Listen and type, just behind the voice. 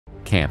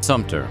Camp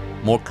Sumter,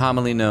 more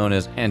commonly known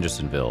as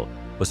Andersonville,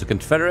 was a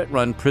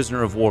Confederate-run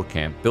prisoner of war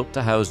camp built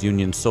to house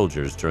Union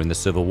soldiers during the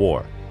Civil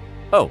War.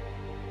 Oh,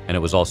 and it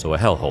was also a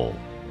hellhole.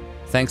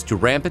 Thanks to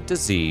rampant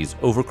disease,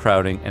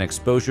 overcrowding, and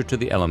exposure to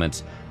the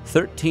elements,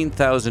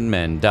 13,000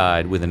 men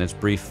died within its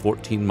brief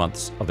 14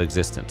 months of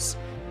existence.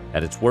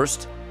 At its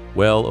worst,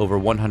 well over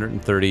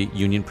 130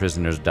 Union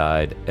prisoners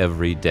died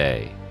every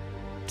day.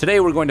 Today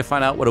we're going to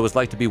find out what it was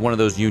like to be one of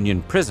those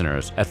Union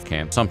prisoners at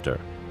Camp Sumter.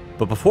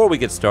 But before we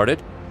get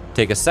started,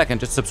 take a second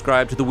to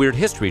subscribe to the Weird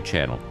History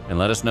channel and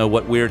let us know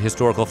what weird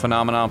historical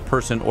phenomenon,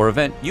 person, or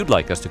event you'd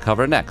like us to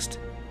cover next.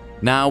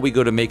 Now we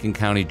go to Macon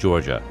County,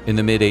 Georgia, in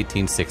the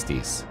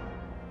mid-1860s.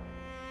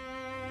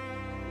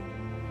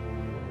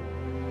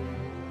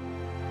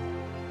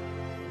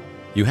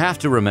 You have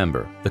to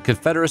remember, the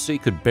Confederacy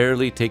could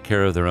barely take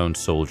care of their own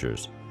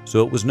soldiers,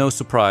 so it was no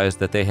surprise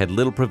that they had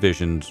little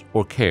provisions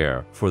or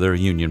care for their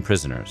Union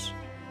prisoners.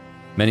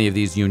 Many of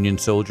these Union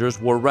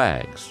soldiers wore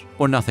rags,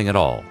 or nothing at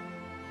all.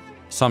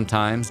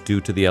 Sometimes, due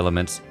to the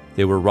elements,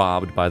 they were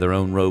robbed by their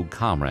own rogue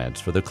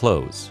comrades for their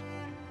clothes.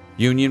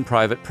 Union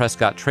Private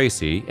Prescott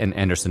Tracy, an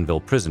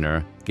Andersonville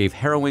prisoner, gave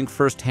harrowing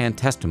first-hand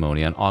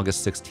testimony on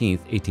August 16,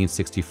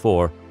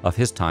 1864, of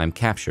his time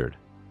captured.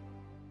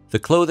 The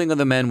clothing of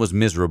the men was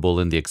miserable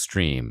in the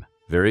extreme.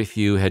 Very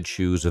few had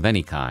shoes of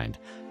any kind.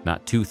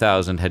 Not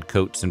 2,000 had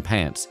coats and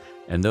pants,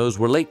 and those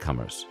were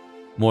latecomers.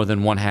 More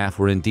than one-half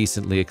were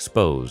indecently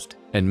exposed,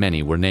 and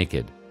many were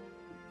naked.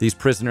 These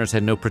prisoners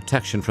had no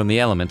protection from the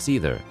elements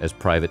either, as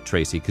Private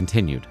Tracy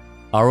continued.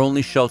 Our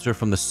only shelter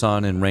from the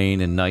sun and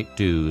rain and night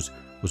dews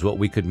was what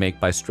we could make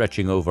by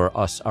stretching over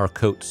us our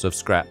coats of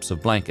scraps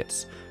of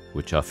blankets,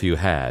 which a few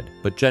had,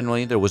 but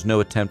generally there was no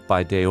attempt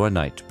by day or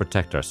night to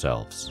protect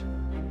ourselves.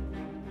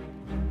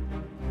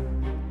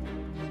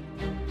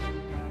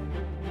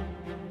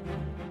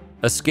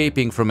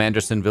 Escaping from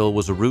Andersonville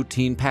was a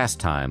routine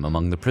pastime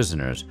among the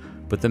prisoners,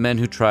 but the men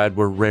who tried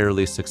were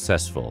rarely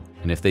successful,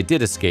 and if they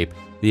did escape,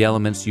 the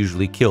elements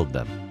usually killed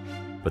them.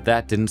 But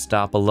that didn't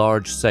stop a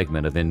large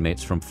segment of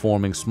inmates from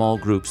forming small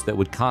groups that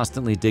would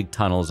constantly dig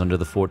tunnels under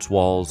the fort's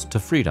walls to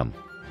freedom.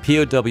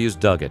 POWs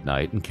dug at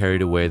night and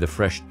carried away the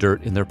fresh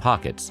dirt in their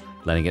pockets,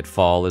 letting it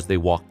fall as they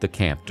walked the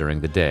camp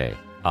during the day,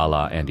 a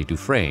la Andy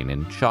Dufresne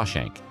in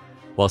Shawshank,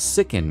 while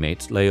sick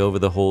inmates lay over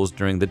the holes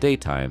during the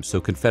daytime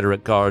so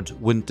Confederate guards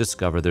wouldn't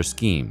discover their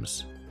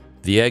schemes.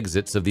 The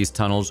exits of these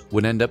tunnels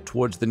would end up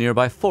towards the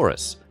nearby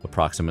forests,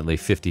 approximately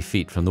 50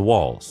 feet from the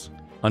walls.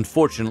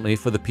 Unfortunately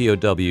for the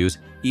POWs,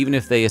 even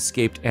if they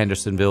escaped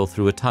Andersonville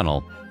through a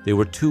tunnel, they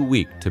were too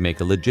weak to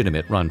make a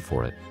legitimate run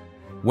for it.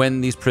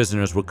 When these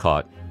prisoners were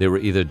caught, they were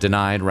either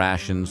denied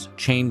rations,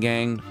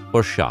 chain-ganged,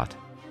 or shot.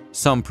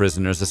 Some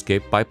prisoners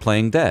escaped by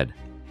playing dead.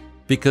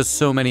 Because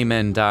so many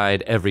men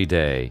died every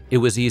day, it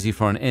was easy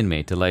for an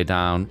inmate to lay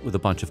down with a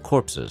bunch of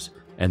corpses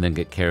and then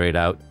get carried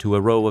out to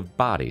a row of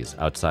bodies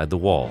outside the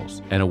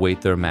walls and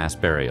await their mass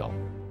burial.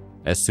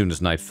 As soon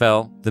as night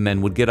fell, the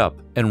men would get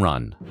up and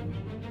run.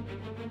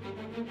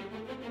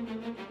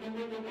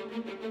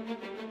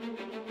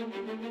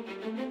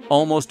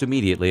 Almost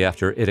immediately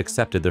after it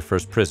accepted their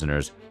first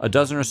prisoners, a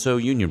dozen or so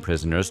Union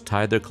prisoners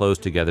tied their clothes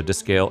together to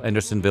scale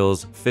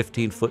Andersonville's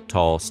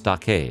 15-foot-tall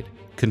stockade.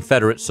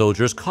 Confederate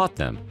soldiers caught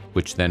them,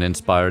 which then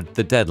inspired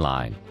the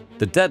deadline.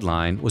 The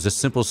deadline was a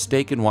simple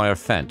stake and wire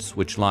fence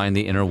which lined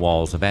the inner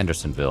walls of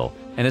Andersonville,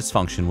 and its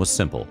function was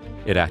simple.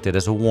 It acted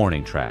as a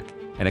warning track,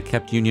 and it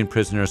kept Union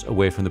prisoners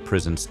away from the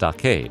prison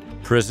stockade.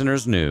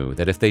 Prisoners knew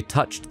that if they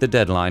touched the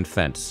deadline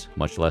fence,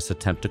 much less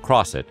attempt to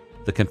cross it,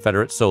 the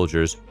Confederate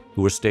soldiers,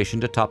 who were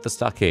stationed atop the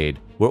stockade,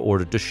 were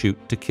ordered to shoot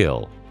to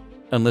kill.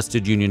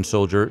 Enlisted Union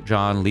soldier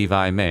John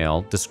Levi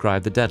Mayle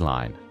described the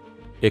deadline.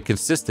 It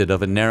consisted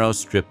of a narrow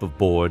strip of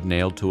board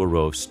nailed to a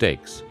row of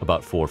stakes,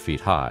 about 4 feet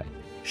high.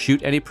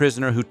 Shoot any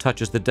prisoner who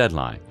touches the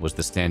deadline was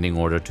the standing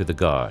order to the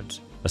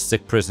guards. A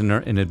sick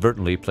prisoner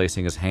inadvertently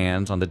placing his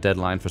hands on the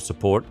deadline for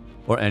support,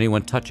 or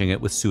anyone touching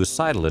it with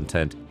suicidal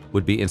intent,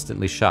 would be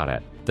instantly shot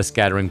at, the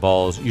scattering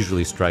balls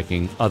usually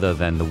striking other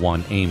than the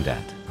one aimed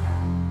at.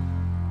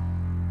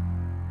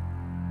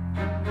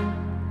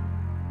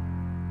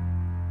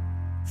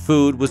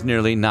 Food was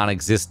nearly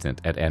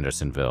non-existent at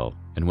Andersonville,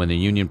 and when the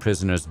Union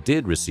prisoners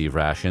did receive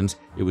rations,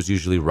 it was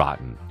usually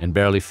rotten and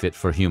barely fit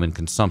for human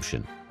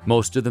consumption.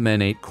 Most of the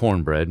men ate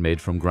cornbread made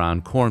from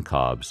ground corn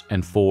cobs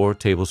and 4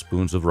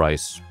 tablespoons of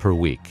rice per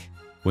week.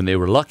 When they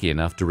were lucky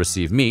enough to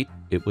receive meat,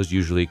 it was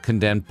usually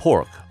condemned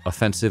pork,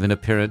 offensive in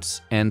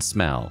appearance and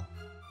smell.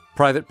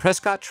 Private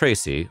Prescott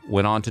Tracy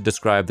went on to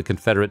describe the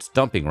Confederates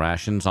dumping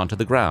rations onto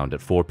the ground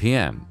at 4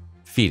 p.m.,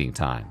 feeding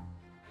time.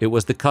 It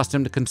was the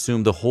custom to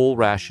consume the whole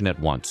ration at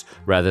once,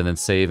 rather than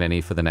save any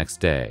for the next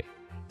day.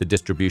 The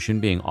distribution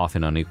being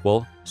often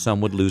unequal,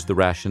 some would lose the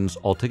rations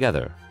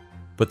altogether.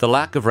 But the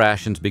lack of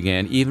rations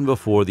began even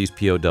before these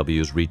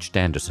POWs reached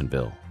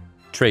Andersonville.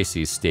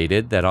 Tracy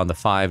stated that on the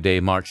 5-day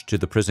march to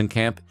the prison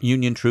camp,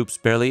 Union troops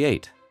barely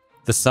ate.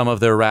 The sum of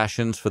their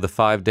rations for the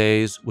 5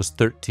 days was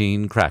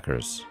 13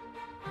 crackers.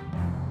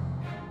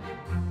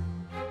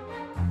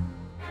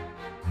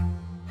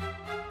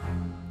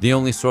 The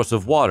only source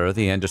of water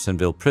the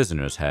Andersonville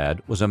prisoners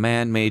had was a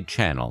man-made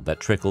channel that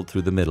trickled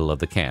through the middle of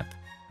the camp.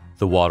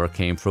 The water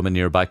came from a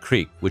nearby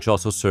creek, which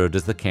also served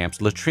as the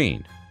camp's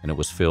latrine, and it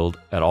was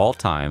filled at all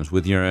times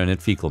with urine and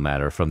fecal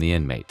matter from the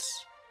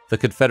inmates. The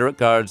Confederate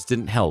guards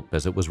didn't help,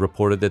 as it was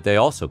reported that they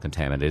also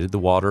contaminated the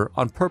water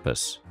on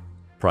purpose.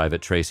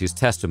 Private Tracy's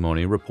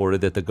testimony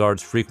reported that the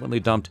guards frequently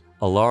dumped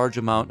a large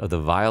amount of the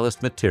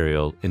vilest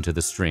material into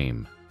the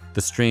stream. The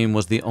stream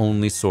was the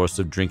only source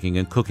of drinking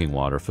and cooking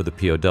water for the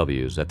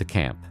POWs at the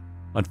camp.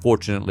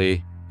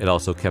 Unfortunately, it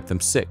also kept them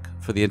sick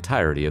for the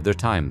entirety of their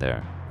time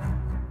there.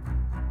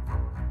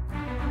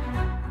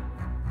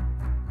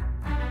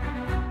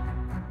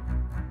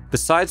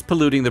 Besides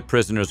polluting the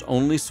prisoners'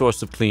 only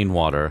source of clean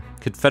water,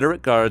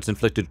 Confederate guards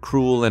inflicted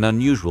cruel and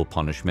unusual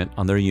punishment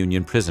on their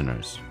Union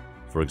prisoners.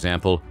 For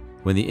example,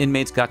 when the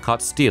inmates got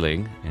caught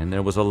stealing, and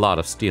there was a lot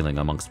of stealing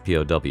amongst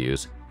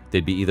POWs,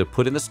 they'd be either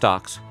put in the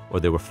stocks or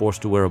they were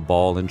forced to wear a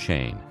ball and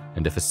chain.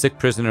 And if a sick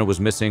prisoner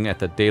was missing at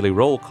the daily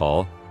roll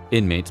call,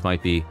 inmates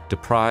might be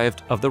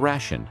deprived of the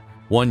ration.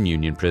 One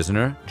Union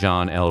prisoner,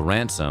 John L.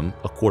 Ransom,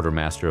 a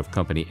quartermaster of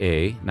Company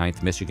A,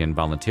 9th Michigan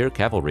Volunteer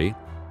Cavalry,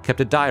 kept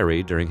a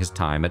diary during his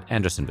time at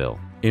Andersonville.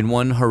 In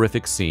one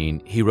horrific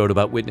scene, he wrote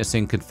about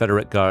witnessing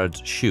Confederate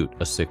guards shoot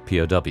a sick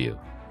POW.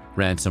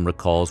 Ransom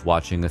recalls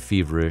watching a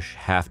feverish,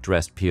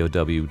 half-dressed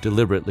POW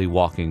deliberately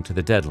walking to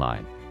the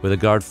deadline, where the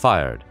guard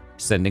fired,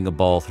 sending a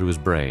ball through his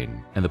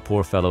brain, and the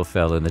poor fellow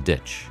fell in the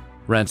ditch.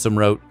 Ransom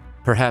wrote,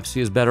 "Perhaps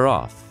he is better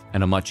off,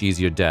 and a much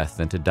easier death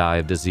than to die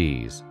of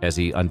disease, as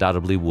he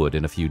undoubtedly would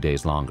in a few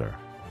days longer."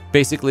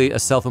 Basically, a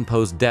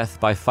self-imposed death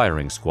by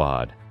firing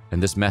squad,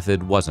 and this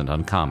method wasn't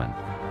uncommon.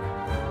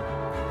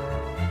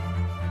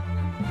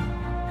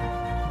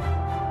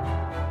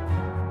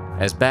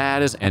 As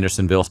bad as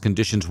Andersonville's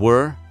conditions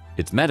were,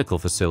 its medical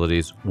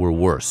facilities were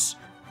worse,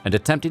 and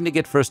attempting to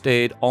get first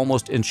aid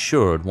almost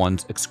ensured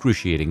one's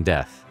excruciating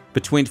death.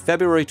 Between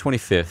February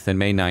 25th and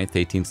May 9,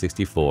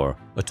 1864,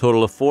 a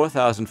total of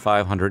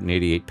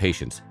 4,588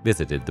 patients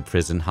visited the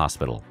prison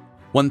hospital.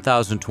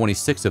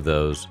 1,026 of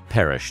those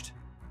perished.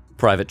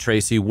 Private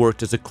Tracy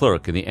worked as a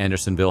clerk in the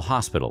Andersonville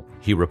hospital.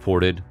 He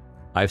reported,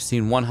 "I've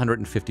seen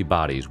 150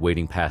 bodies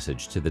waiting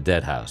passage to the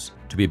dead house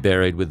to be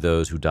buried with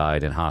those who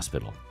died in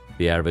hospital.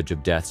 The average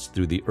of deaths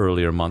through the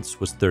earlier months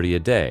was 30 a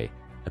day.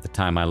 At the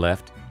time I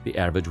left, the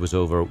average was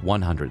over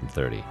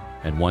 130,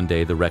 and one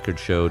day the record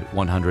showed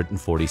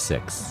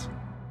 146.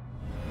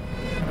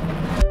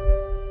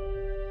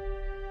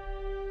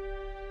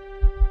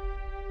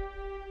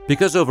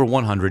 Because over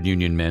 100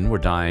 Union men were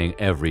dying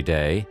every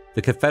day,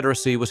 the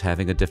Confederacy was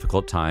having a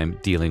difficult time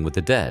dealing with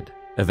the dead.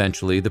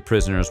 Eventually, the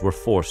prisoners were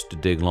forced to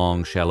dig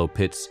long, shallow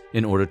pits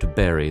in order to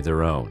bury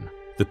their own.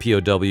 The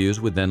POWs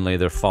would then lay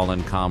their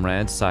fallen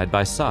comrades side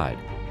by side,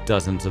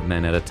 dozens of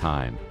men at a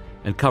time,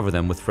 and cover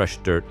them with fresh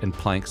dirt and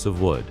planks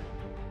of wood.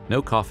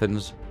 No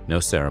coffins, no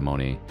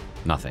ceremony,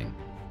 nothing.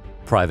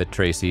 Private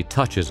Tracy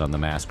touches on the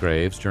mass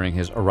graves during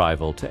his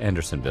arrival to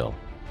Andersonville.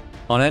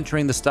 On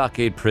entering the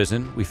stockade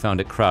prison, we found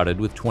it crowded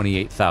with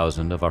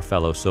 28,000 of our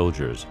fellow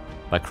soldiers.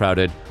 By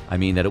crowded, I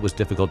mean that it was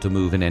difficult to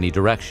move in any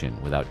direction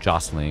without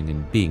jostling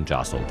and being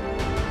jostled.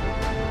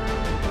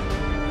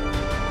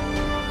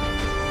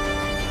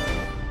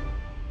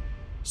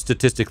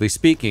 Statistically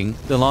speaking,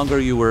 the longer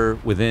you were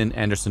within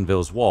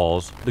Andersonville's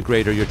walls, the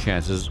greater your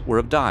chances were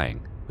of dying.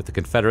 But the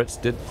Confederates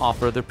did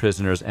offer their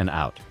prisoners an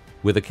out,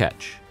 with a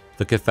catch.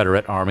 The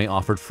Confederate Army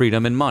offered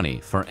freedom and money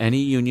for any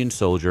Union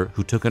soldier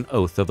who took an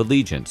oath of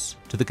allegiance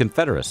to the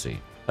Confederacy.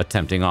 A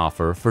tempting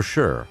offer for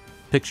sure.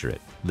 Picture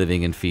it,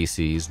 living in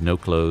feces, no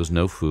clothes,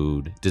 no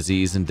food,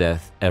 disease and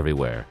death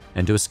everywhere,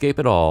 and to escape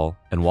it all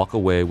and walk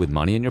away with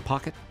money in your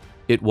pocket?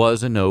 It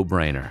was a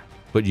no-brainer.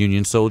 But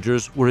Union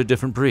soldiers were a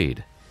different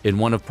breed. In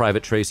one of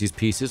Private Tracy's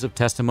pieces of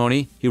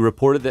testimony, he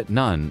reported that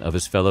none of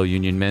his fellow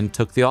Union men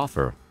took the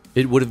offer.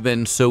 It would have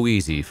been so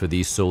easy for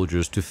these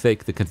soldiers to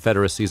fake the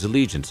Confederacy's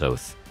allegiance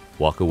oath,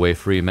 walk away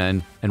free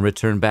men, and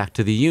return back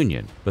to the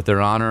Union, but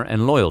their honor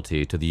and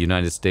loyalty to the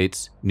United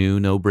States knew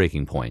no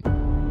breaking point.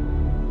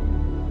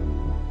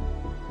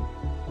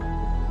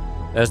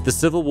 As the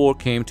Civil War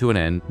came to an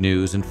end,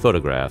 news and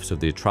photographs of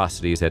the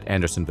atrocities at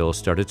Andersonville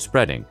started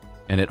spreading,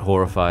 and it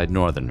horrified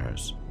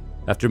Northerners.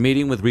 After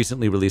meeting with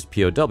recently released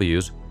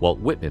POWs, Walt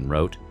Whitman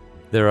wrote,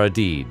 "There are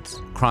deeds,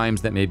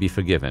 crimes that may be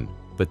forgiven,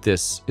 but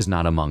this is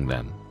not among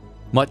them."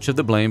 Much of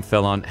the blame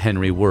fell on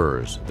Henry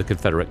Wirz, the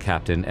Confederate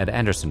captain at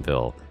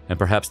Andersonville, and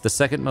perhaps the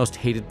second most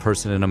hated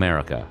person in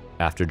America,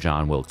 after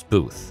John Wilkes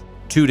Booth.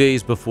 2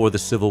 days before the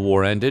Civil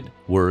War ended,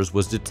 Wirz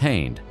was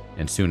detained,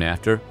 and soon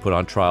after put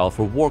on trial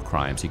for war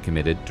crimes he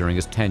committed during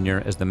his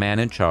tenure as the man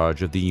in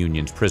charge of the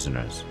Union's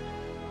prisoners.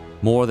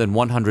 More than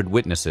 100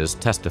 witnesses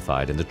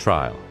testified in the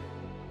trial.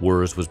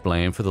 Wirz was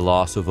blamed for the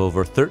loss of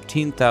over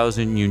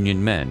 13,000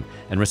 Union men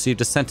and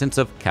received a sentence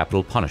of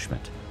capital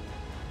punishment.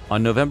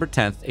 On November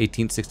 10,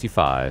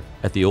 1865,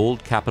 at the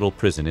old Capitol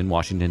Prison in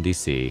Washington,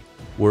 D.C.,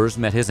 Wirz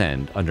met his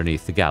end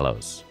underneath the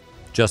gallows.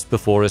 Just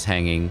before his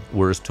hanging,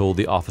 Wirz told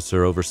the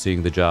officer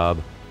overseeing the job,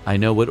 "I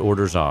know what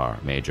orders are,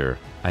 Major.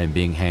 I am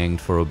being hanged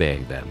for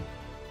obeying them."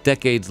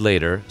 Decades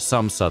later,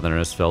 some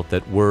Southerners felt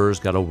that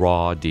Wirz got a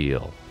raw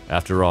deal.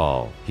 After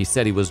all, he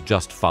said he was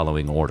just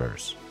following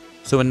orders.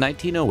 So in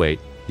 1908,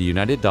 the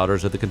United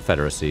Daughters of the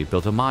Confederacy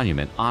built a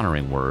monument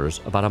honoring Wirz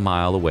about a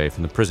mile away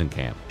from the prison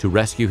camp to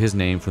rescue his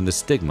name from the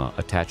stigma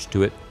attached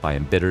to it by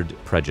embittered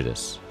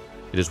prejudice.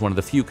 It is one of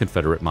the few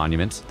Confederate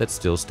monuments that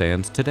still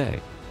stands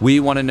today. We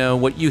want to know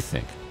what you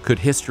think. Could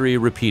history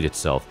repeat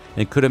itself,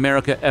 and could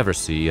America ever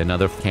see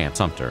another Camp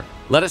Sumter?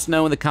 Let us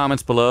know in the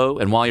comments below,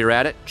 and while you're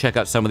at it, check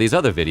out some of these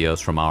other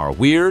videos from our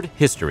Weird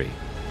History.